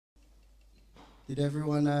Did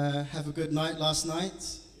everyone have a good night last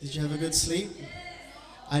night? Did you have a good sleep?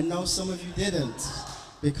 I know some of you didn't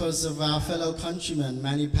because of our fellow countryman,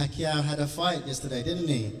 Manny Pacquiao had a fight yesterday, didn't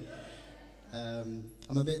he?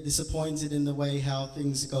 I'm a bit disappointed in the way how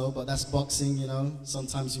things go, but that's boxing, you know.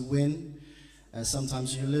 Sometimes you win,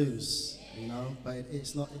 sometimes you lose, you know. But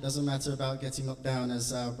it doesn't matter about getting knocked down,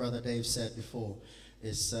 as our brother Dave said before.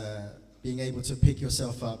 It's being able to pick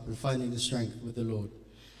yourself up and finding the strength with the Lord.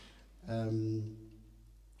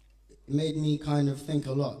 It made me kind of think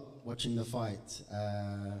a lot watching the fight.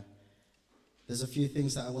 There's a few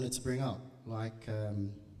things that I wanted to bring up, like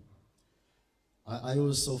I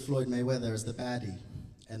always saw Floyd Mayweather as the baddie,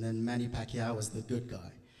 and then Manny Pacquiao as the good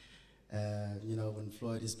guy. You know, when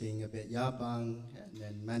Floyd is being a bit yabang, and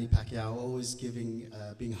then Manny Pacquiao always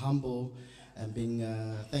being humble and being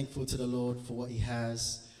thankful to the Lord for what he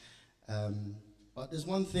has. But there's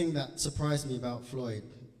one thing that surprised me about Floyd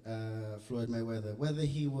Mayweather, whether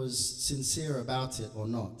he was sincere about it or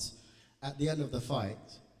not. At the end of the fight,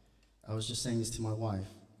 I was just saying this to my wife,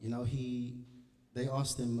 you know, they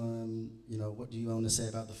asked him, you know, what do you want to say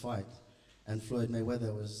about the fight? And Floyd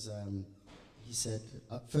Mayweather he said,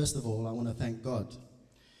 first of all, I want to thank God.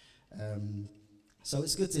 So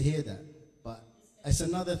it's good to hear that, but it's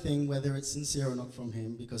another thing whether it's sincere or not from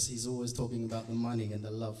him, because he's always talking about the money and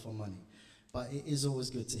the love for money. But it is always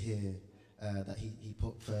good to hear that he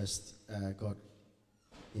put first God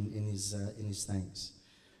in his thanks.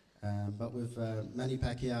 But with Manny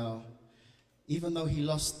Pacquiao, even though he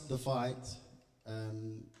lost the fight,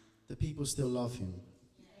 the people still love him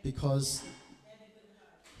because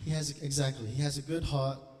he has a good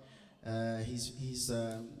heart.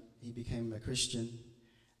 He became a Christian,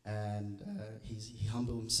 and he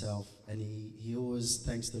humbled himself, and he always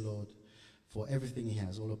thanks the Lord for everything he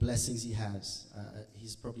has, all the blessings he has.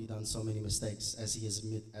 He's probably done so many mistakes, as he has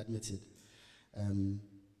admitted,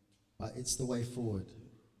 but it's the way forward,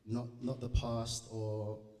 not the past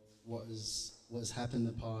or what has happened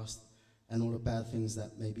in the past and all the bad things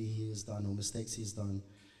that maybe he has done or mistakes he's done.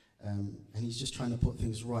 And he's just trying to put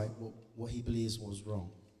things right, what he believes was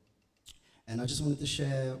wrong. And I just wanted to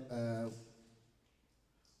share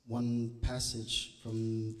one passage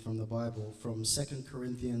from the Bible, from 2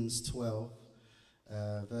 Corinthians 12,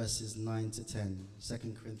 verses 9 to 10.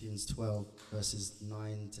 2 Corinthians 12, verses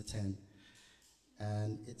 9 to 10.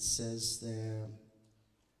 And it says there,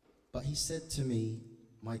 "But he said to me,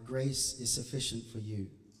 my grace is sufficient for you,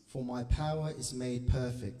 for my power is made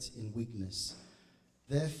perfect in weakness.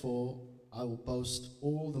 Therefore, I will boast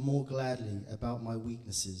all the more gladly about my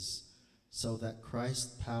weaknesses, so that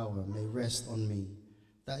Christ's power may rest on me.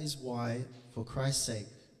 That is why, for Christ's sake,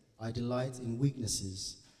 I delight in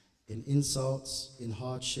weaknesses, in insults, in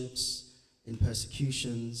hardships, in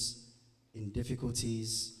persecutions, in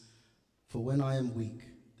difficulties. For when I am weak,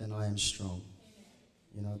 then I am strong."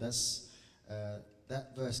 You know,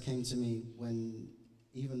 that verse came to me when,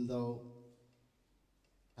 even though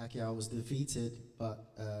Pacquiao was defeated,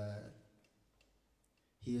 but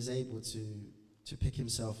he is able to pick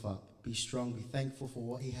himself up, be strong, be thankful for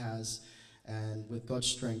what he has, and with God's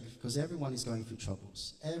strength, because everyone is going through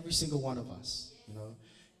troubles. Every single one of us, you know.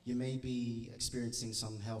 You may be experiencing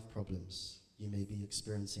some health problems. You may be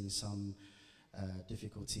experiencing some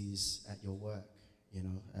difficulties at your work, you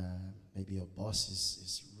know. Maybe your boss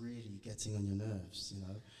is really getting on your nerves, you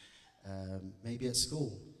know. Maybe at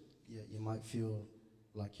school, you might feel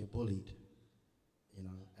like you're bullied, you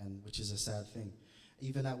know, and which is a sad thing.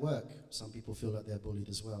 Even at work, some people feel like they're bullied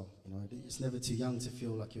as well. You know, it's never too young to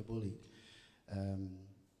feel like you're bullied.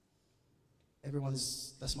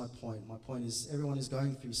 That's my point. My point is everyone is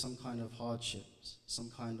going through some kind of hardships, some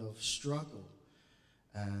kind of struggle.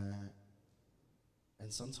 And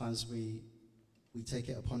sometimes we take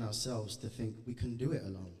it upon ourselves to think we can do it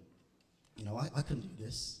alone. You know, I can do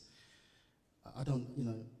this. I don't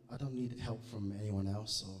need help from anyone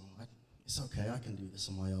else, or it's okay, I can do this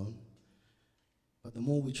on my own. But the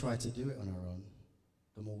more we try to do it on our own,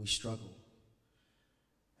 the more we struggle.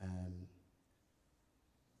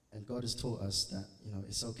 And God has taught us that, you know,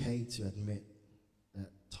 it's okay to admit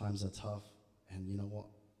that times are tough, and you know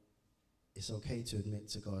what? It's okay to admit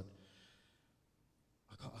to God,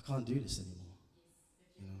 I can't do this anymore.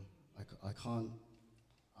 You know, I can't.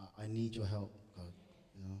 I need your help, God.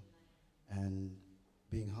 You know, and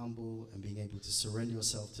being humble and being able to surrender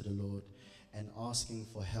yourself to the Lord and asking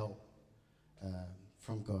for help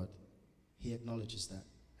from God. He acknowledges that,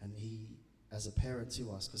 and he, as a parent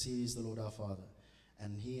to us, because he is the Lord our Father,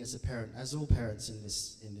 and he as a parent, as all parents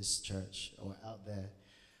in this church or out there,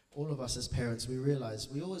 all of us as parents, we realize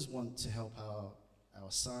we always want to help our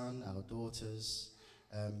son, our daughters,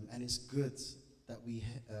 and it's good that we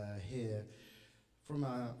hear from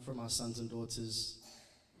our sons and daughters,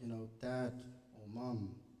 you know, Dad or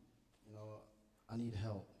Mom, you know, I need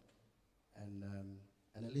help, and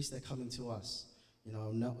at least they're coming to us, you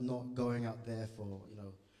know, not going out there for, you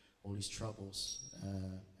know, all these troubles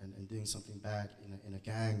and doing something bad in a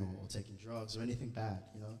gang or taking drugs or anything bad,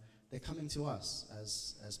 you know. They're coming to us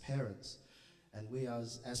as parents, and we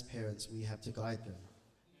as parents, we have to guide them,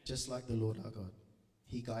 just like the Lord our God.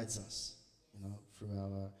 He guides us, you know,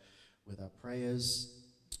 with our prayers,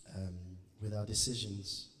 with our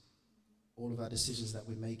decisions, all of our decisions that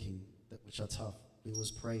we're making, which are tough. We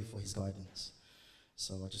always pray for His guidance.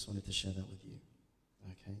 So I just wanted to share that with you.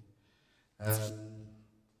 Okay.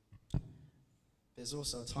 There's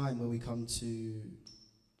also a time where we come to,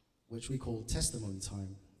 which we call testimony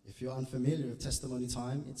time. If you're unfamiliar with testimony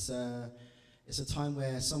time, it's a time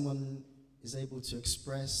where someone is able to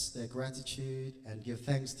express their gratitude and give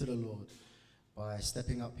thanks to the Lord by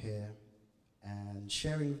stepping up here and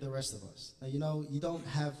sharing with the rest of us. Now, you know,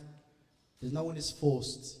 no one is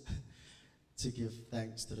forced to give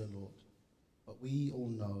thanks to the Lord. But we all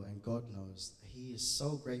know, and God knows, He is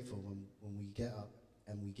so grateful when we get up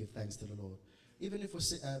and we give thanks to the Lord. Even if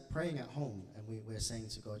we're praying at home and we're saying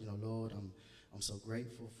to God, you know, Lord, I'm so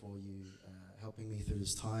grateful for you helping me through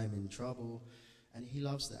this time in trouble. And He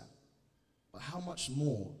loves that. But how much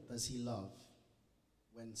more does He love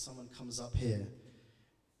when someone comes up here,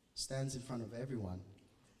 stands in front of everyone,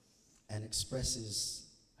 and expresses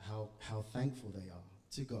how thankful they are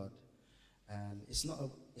to God? And it's not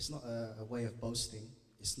a way of boasting.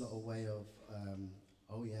 It's not a way of,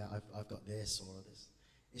 oh yeah, I've got this or this.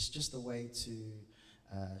 It's just a way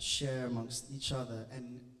to share amongst each other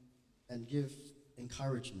and give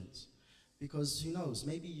encouragement. Because who knows,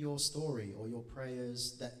 maybe your story or your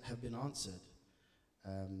prayers that have been answered,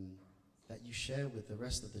 that you share with the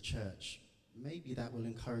rest of the church, maybe that will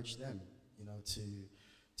encourage them, you know,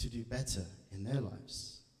 to do better in their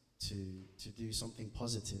lives, to do something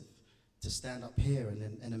positive, to stand up here, and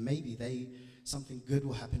then maybe something good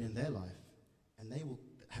will happen in their life, and they will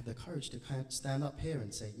have the courage to kind of stand up here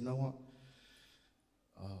and say, you know what,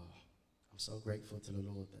 oh, I'm so grateful to the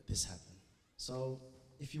Lord that this happened. So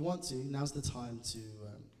if you want to, now's the time to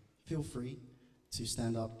feel free to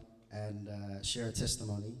stand up and share a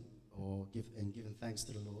testimony or giving thanks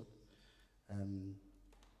to the Lord.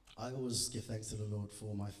 I always give thanks to the Lord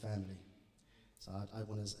for my family. So I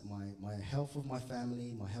want to, my health of my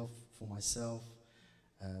family, my health for myself.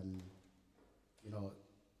 You know,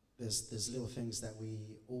 there's little things that we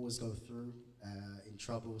always go through in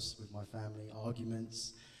troubles with my family,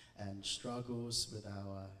 arguments and struggles with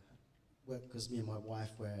our, because me and my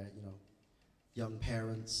wife were, you know, young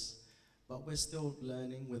parents, but we're still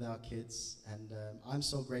learning with our kids, and I'm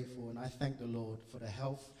so grateful, and I thank the Lord for the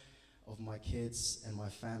health of my kids and my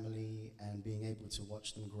family and being able to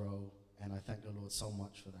watch them grow, and I thank the Lord so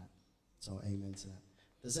much for that. So amen to that.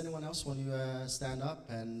 Does anyone else want to stand up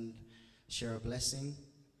and share a blessing?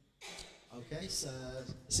 Okay, so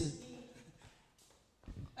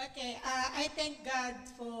okay, I thank God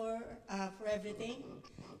for everything.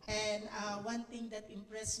 And one thing that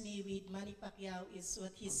impressed me with Manny Pacquiao is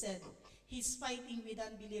what he said. He's fighting with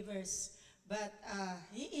unbelievers, but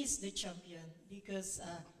he is the champion because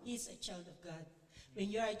he's a child of God. When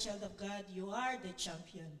you are a child of God, you are the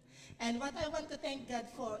champion. And what I want to thank God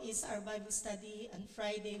for is our Bible study. On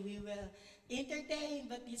Friday, we will entertain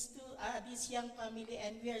but this young family,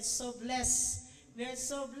 and we are so blessed. We are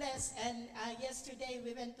so blessed. And yesterday,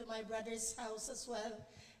 we went to my brother's house as well.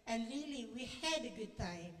 And really, we had a good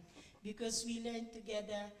time because we learned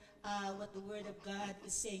together what the Word of God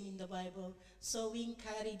is saying in the Bible. So we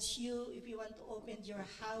encourage you, if you want to open your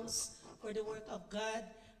house for the work of God,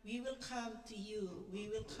 we will come to you. We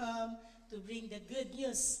will come to bring the good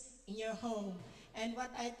news in your home. And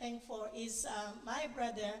what I thank for is my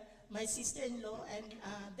brother, my sister-in-law, and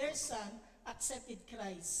their son accepted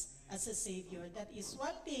Christ as a Savior. That is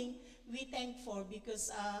one thing we thank for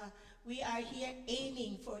because we are here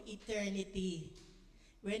aiming for eternity.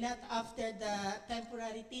 We're not after the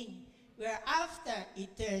temporary thing. We're after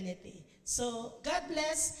eternity. So God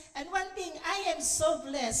bless. And one thing, I am so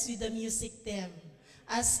blessed with the music team.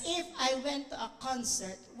 As if I went to a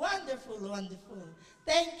concert. Wonderful, wonderful.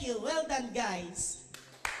 Thank you. Well done, guys.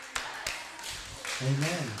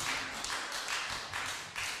 amen.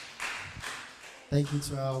 Thank you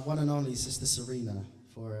to our one and only Sister Serena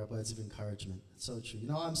for words of encouragement. It's so true. You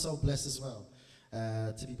know, I'm so blessed as well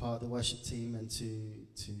to be part of the worship team and to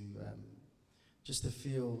just to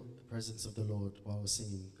feel the presence of the Lord while we're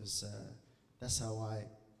singing, because that's how I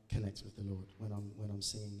connect with the Lord, when I'm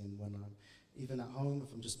singing and when I'm even at home,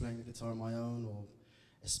 if I'm just playing the guitar on my own, or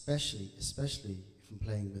especially if I'm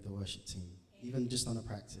playing with the worship team, even just on a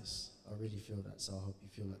practice. I really feel that, so I hope you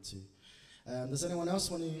feel that too. Does anyone else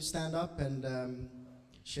want to stand up and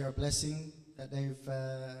share a blessing that they've,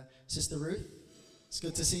 Sister Ruth? It's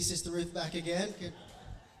good to see Sister Ruth back again. Good.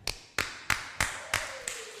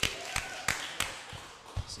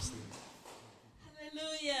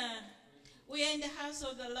 Hallelujah. We are in the house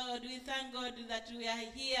of the Lord. We thank God that we are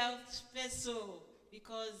here special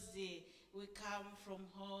because we come from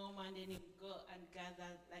home and then we go and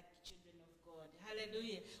gather like children of God.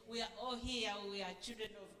 Hallelujah. We are all here. We are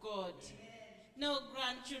children of God. Amen. No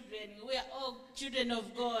grandchildren. We are all children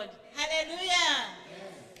of God. Hallelujah.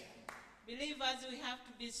 Yes. Believers, we have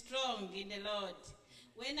to be strong in the Lord.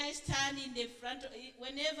 When I stand in the front,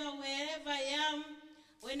 wherever I am,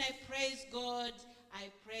 when I praise God, I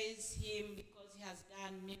praise him because he has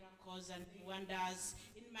done miracles and wonders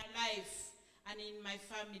in my life and in my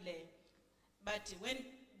family. But when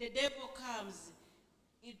the devil comes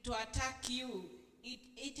to attack you,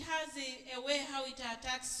 it has a way how it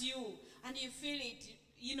attacks you, and you feel it,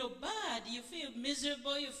 bad. You feel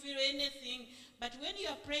miserable. You feel anything. But when you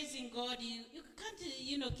are praising God, you can't,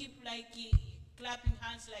 keep clapping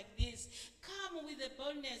hands like this. Come with the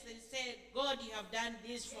boldness and say, God, you have done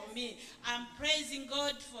this for me. I'm praising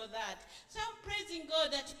God for that. So I'm praising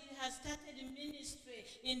God that he has started a ministry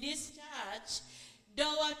in this church,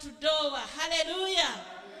 door to door. Hallelujah.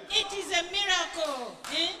 It is a miracle.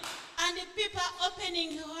 And the people are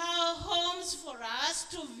opening our homes for us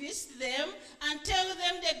to visit them and tell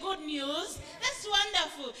them the good news. That's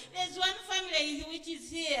wonderful. There's one family which is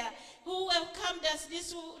here who welcomed us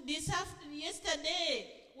yesterday.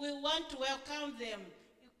 We want to welcome them.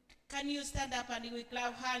 Can you stand up and we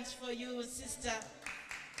clap hands for you, sister?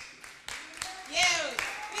 Yeah,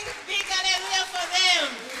 big hallelujah for them.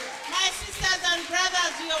 My sisters and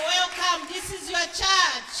brothers, you are welcome. This is your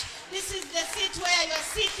church. This is the seat where you are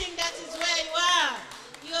sitting. That is where you are.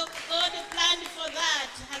 Your God planned for that.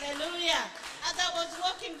 Hallelujah. As I was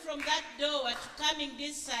walking from that door to coming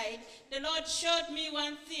this side, the Lord showed me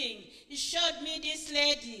one thing. He showed me this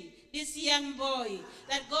lady, this young boy,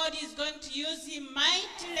 that God is going to use him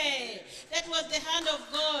mightily. That was the hand of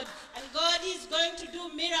God. And God is going to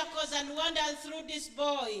do miracles and wonders through this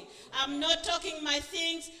boy. I'm not talking my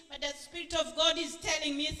things, but the Spirit of God is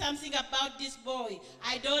telling me something about this boy.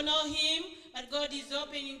 I don't know him, but God is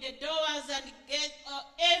opening the doors and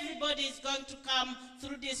everybody is going to come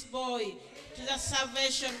through this boy to the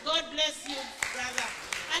salvation. God bless you, brother.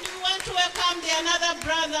 And we want to welcome another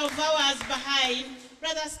brother of ours behind.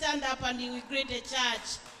 Brother, stand up and we greet the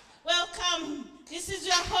church. Welcome. This is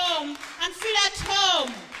your home. And feel at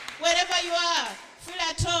home. Wherever you are, feel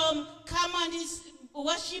at home. Come and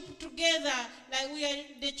worship together like we are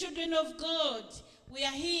the children of God. We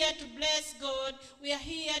are here to bless God. We are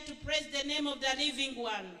here to praise the name of the living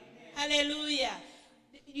one. Amen. Hallelujah.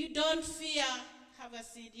 You don't fear. Have a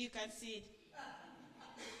seat. You can sit.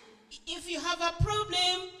 If you have a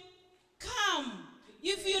problem, come.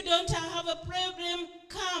 If you don't have a problem,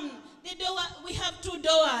 come. The door, we have two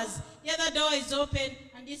doors. The other door is open,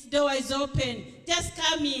 and this door is open. Just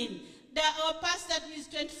come in. Our pastor is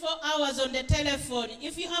 24 hours on the telephone.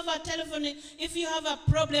 If you have a telephone, if you have a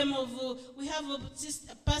problem we have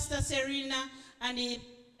Pastor Serena and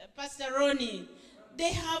Pastor Ronnie.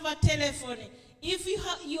 They have a telephone. If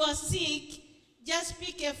you are sick, just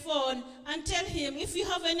pick a phone and tell him. If you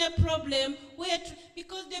have any problem, wait,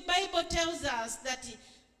 because the Bible tells us that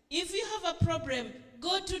if you have a problem,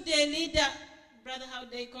 go to the leader. Brother, how do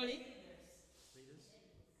they call it?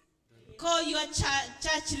 Call your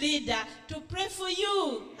church leader to pray for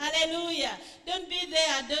you. Hallelujah. Don't be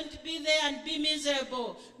there and be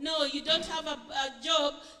miserable. No, you don't have a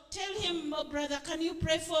job. Tell him, oh, brother, can you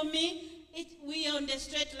pray for me? We are on the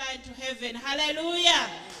straight line to heaven. Hallelujah.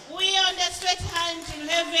 We are on the straight line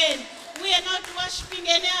to heaven. We are not worshiping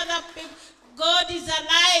any other people. God is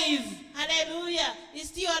alive. Hallelujah. He's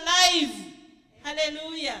still alive.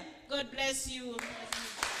 Hallelujah. God bless you.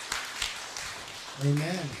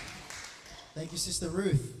 Amen. Thank you, Sister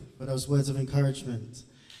Ruth, for those words of encouragement.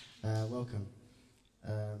 Welcome.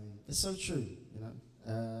 It's so true,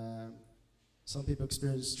 some people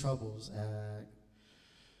experience troubles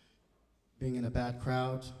being in a bad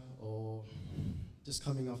crowd or just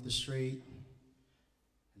coming off the street.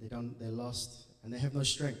 They're lost and they have no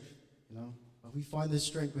strength, But we find this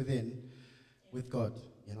strength within, with God.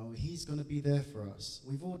 He's going to be there for us.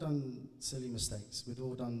 We've all done silly mistakes. We've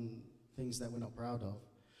all done things that we're not proud of.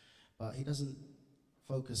 But he doesn't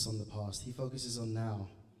focus on the past. He focuses on now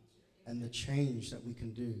and the change that we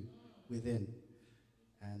can do within.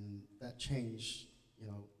 And that change, you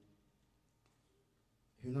know,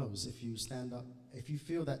 who knows? If you stand up, if you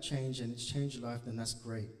feel that change and it's changed your life, then that's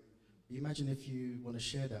great. But imagine if you want to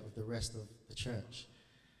share that with the rest of the church.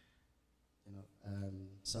 You know,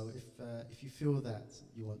 so if you feel that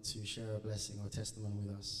you want to share a blessing or a testimony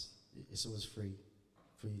with us, it's always free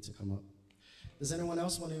for you to come up. Does anyone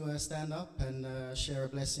else want to stand up and share a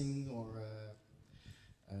blessing or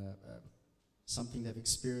something they've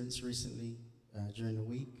experienced recently during the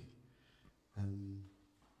week?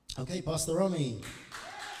 Okay, Pastor Romy.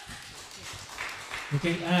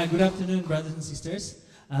 Okay, good afternoon, brothers and sisters.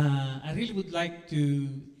 I really would like to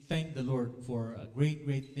thank the Lord for great,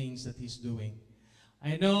 great things that He's doing.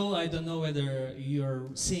 I don't know whether you're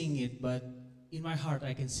seeing it, but in my heart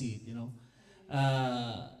I can see it, you know.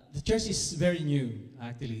 The church is very new,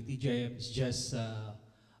 actually. TGIF is just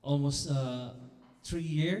almost 3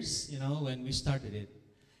 years, you know, when we started it.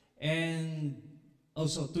 And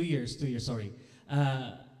also 2 years, sorry.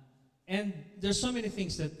 And there's so many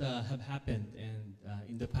things that have happened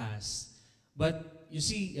in the past. But you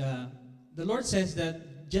see, the Lord says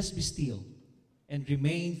that just be still and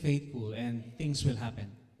remain faithful and things will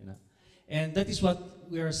happen, you know. And that is what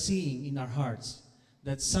we are seeing in our hearts,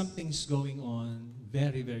 that something's going on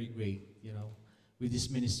very, very great, you know, with this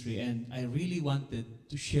ministry. And I really wanted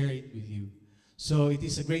to share it with you. So it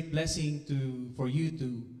is a great blessing for you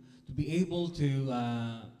to be able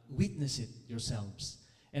to witness it yourselves.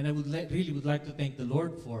 And I really would like to thank the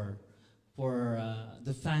Lord for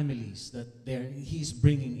the families that He's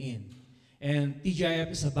bringing in. And TGIF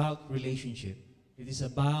is about relationship. It is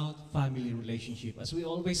about family relationship. As we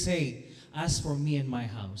always say, as for me and my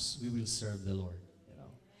house, we will serve the Lord. You know?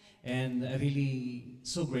 And I'm really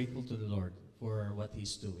so grateful to the Lord for what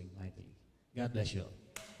He's doing mightily. God bless you all.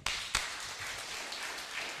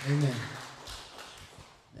 Amen.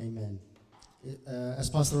 Amen. As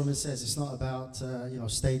Pastor Roman says, it's not about you know,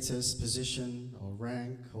 status, position, or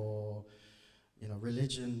rank, or you know,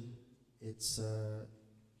 religion. It's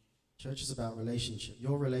church is about relationship.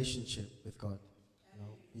 Your relationship with God. You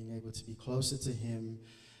know, being able to be closer to Him.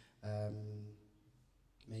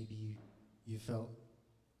 Maybe you felt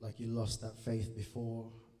like you lost that faith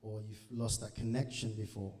before, or you've lost that connection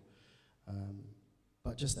before.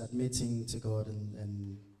 But just admitting to God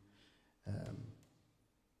and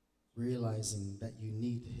realizing that you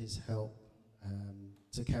need His help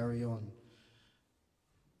to carry on.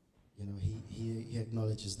 You know, he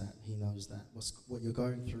acknowledges that. He knows that. What you're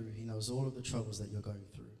going through, He knows all of the troubles that you're going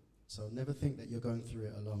through. So never think that you're going through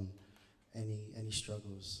it alone, any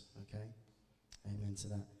struggles, okay? Amen to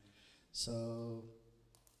that. So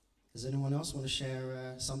does anyone else want to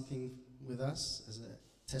share something with us as a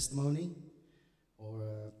testimony or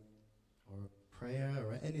a prayer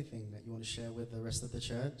or anything that you want to share with the rest of the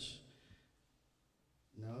church?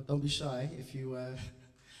 No, don't be shy. If you,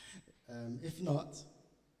 if not,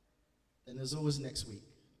 then there's always next week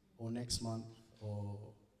or next month or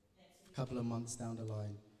a couple of months down the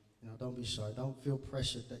line. You know, don't be shy. Don't feel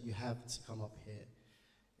pressured that you have to come up here.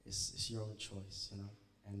 It's your own choice, you know.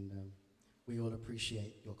 And we all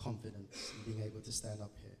appreciate your confidence in being able to stand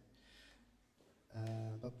up here.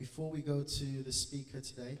 But before we go to the speaker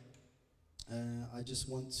today, I just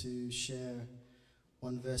want to share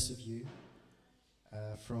one verse with you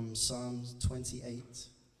from Psalms 28,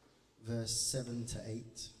 verse 7 to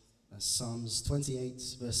 8. That's Psalms 28,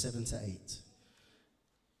 verse 7 to 8.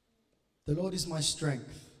 The Lord is my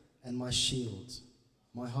strength and my shield.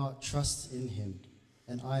 My heart trusts in Him,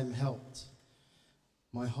 and I am helped.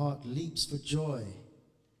 My heart leaps for joy,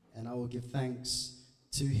 and I will give thanks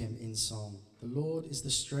to Him in song. The Lord is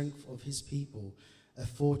the strength of His people, a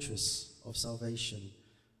fortress of salvation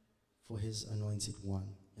for His anointed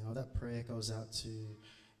one. You know, that prayer goes out to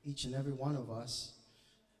each and every one of us.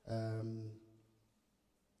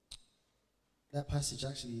 That passage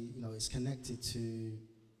actually, you know, is connected to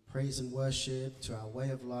praise and worship, to our way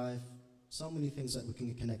of life, so many things that we can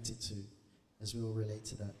get connected to as we all relate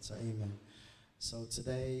to that. So amen. So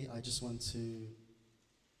today I just want to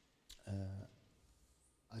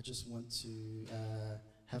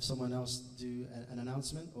have someone else do an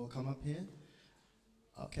announcement or come up here.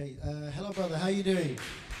 Okay, hello brother, how you doing?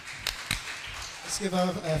 Let's give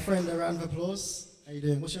our friend a round of applause. How you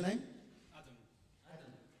doing? What's your name?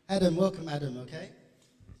 Adam, welcome Adam, okay?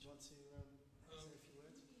 Do you want to say a few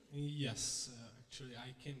words? Yes, actually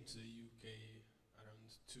I came to the UK around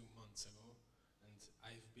 2 months ago, and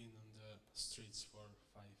I've been on the streets for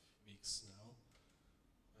 5 weeks now,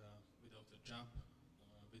 without a job,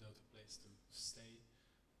 without a place to stay,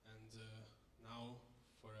 and now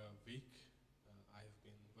for a week I've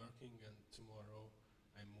been working, and tomorrow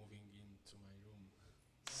I'm moving into my room.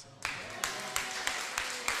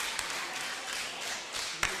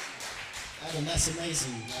 Adam, that's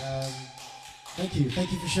amazing. Thank you.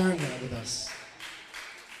 Thank you for sharing that with us.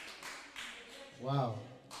 Wow.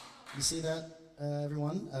 You see that,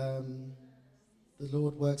 everyone? The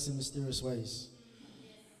Lord works in mysterious ways.